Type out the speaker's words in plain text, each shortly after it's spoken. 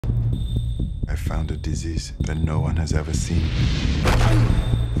I found a disease that no one has ever seen.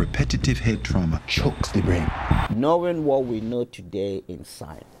 Repetitive head trauma chokes the brain. Knowing what we know today in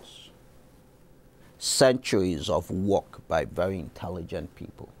science, centuries of work by very intelligent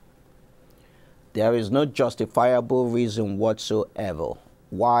people, there is no justifiable reason whatsoever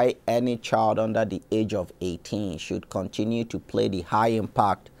why any child under the age of 18 should continue to play the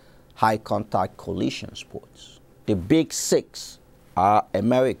high-impact, high-contact collision sports. The big six are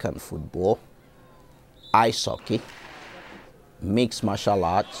American football, ice hockey, mixed martial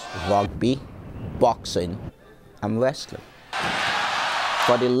arts, rugby, boxing, and wrestling.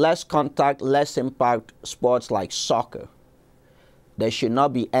 For the less contact, less impact sports like soccer, there should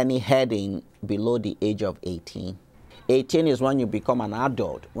not be any heading below the age of 18. 18 is when you become an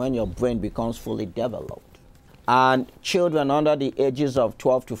adult, when your brain becomes fully developed. And children under the ages of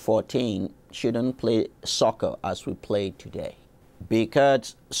 12 to 14 shouldn't play soccer as we play today,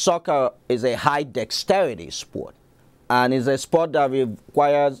 because soccer is a high dexterity sport and is a sport that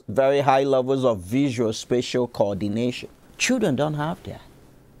requires very high levels of visual spatial coordination. Children don't have that.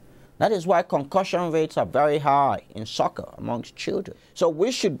 That is why concussion rates are very high in soccer amongst children. So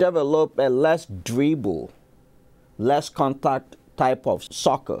we should develop a less dribble, less contact type of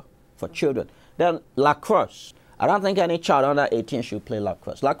soccer for children. Then lacrosse. I don't think any child under 18 should play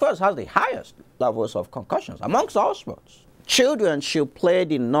lacrosse. Lacrosse has the highest levels of concussions amongst all sports. Children should play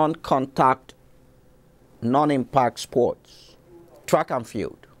the non-contact, non-impact sports. Track and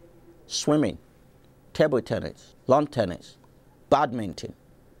field, swimming, table tennis, lawn tennis, badminton,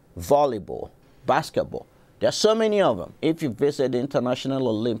 volleyball, basketball. There are so many of them if you visit the International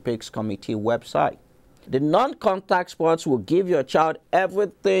Olympics Committee website. The non-contact sports will give your child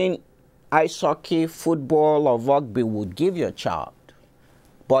everything ice hockey, football, or rugby would give your child,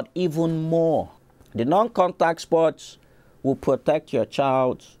 but even more. The non-contact sports will protect your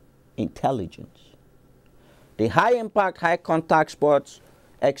child's intelligence. The high-impact, high-contact sports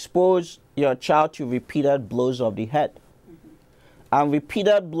expose your child to repeated blows of the head. And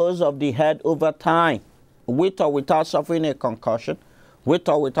repeated blows of the head over time, with or without suffering a concussion, with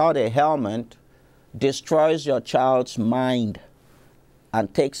or without a helmet, destroys your child's mind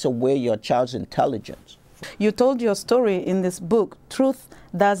and takes away your child's intelligence. You told your story in this book, Truth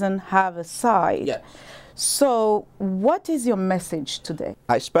Doesn't Have a Side. Yes. So what is your message today?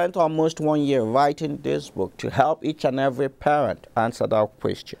 I spent almost 1 year writing this book to help each and every parent answer that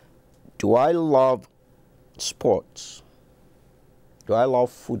question. Do I love sports? Do I love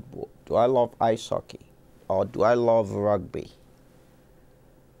football? Do I love ice hockey? Or do I love rugby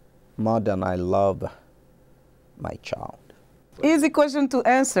more than I love my child? Easy question to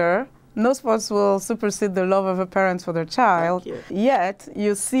answer. No sports will supersede the love of a parent for their child. Yet,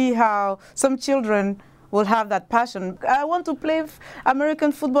 you see how some children will have that passion. I want to play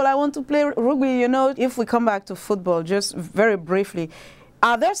American football. I want to play rugby. You know, if we come back to football, just very briefly,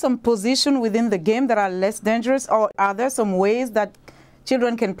 are there some positions within the game that are less dangerous, or are there some ways that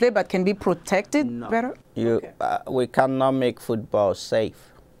children can play but can be protected better? We cannot make football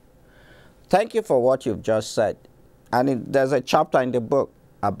safe. Thank you for what you've just said. And there's a chapter in the book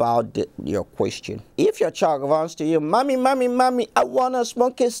about your question. If your child runs to you, "Mommy, mommy, mommy, I want to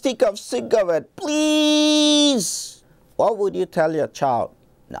smoke a stick of cigarette, please," what would you tell your child?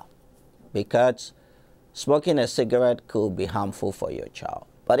 No, because smoking a cigarette could be harmful for your child.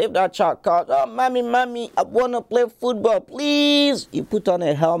 But if that child calls, "Oh, mommy, mommy, I want to play football, please," you put on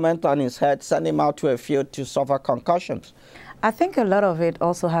a helmet on his head, send him out to a field to suffer concussions. I think a lot of it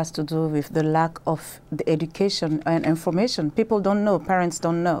also has to do with the lack of the education and information. People don't know, parents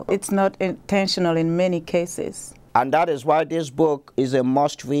don't know. It's not intentional in many cases. And that is why this book is a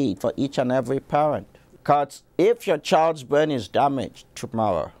must-read for each and every parent. Because if your child's brain is damaged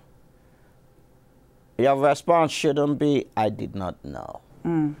tomorrow, your response shouldn't be, "I did not know."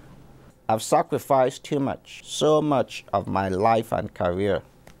 I've sacrificed too much, so much of my life and career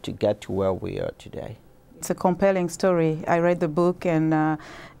to get to where we are today. It's a compelling story. I read the book, and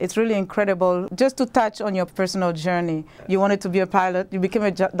it's really incredible. Just to touch on your personal journey, you wanted to be a pilot. You became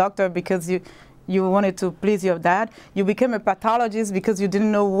a doctor because you wanted to please your dad. You became a pathologist because you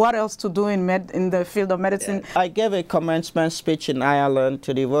didn't know what else to do in the field of medicine. I gave a commencement speech in Ireland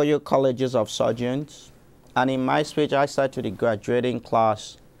to the Royal Colleges of Surgeons. And in my speech, I said to the graduating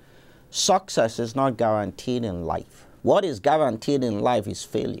class, success is not guaranteed in life. What is guaranteed in life is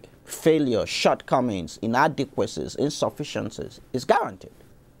failure. Failure, shortcomings, inadequacies, insufficiencies is guaranteed.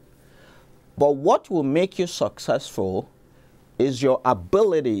 But what will make you successful is your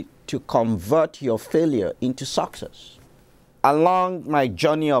ability to convert your failure into success. Along my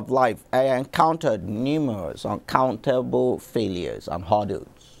journey of life, I encountered numerous uncountable failures and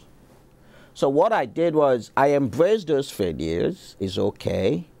hurdles. So what I did was I embraced those failures, it's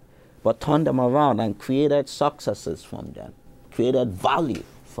okay, but turned them around and created successes from them, created value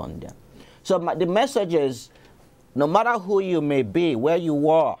from them. So the message is, no matter who you may be, where you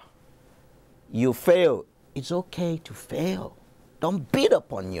are, you fail. It's okay to fail. Don't beat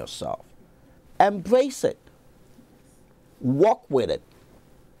up on yourself. Embrace it. Walk with it.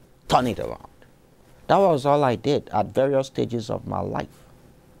 Turn it around. That was all I did at various stages of my life.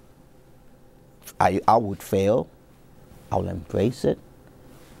 I would fail. I'll embrace it.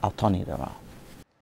 I'll turn it around.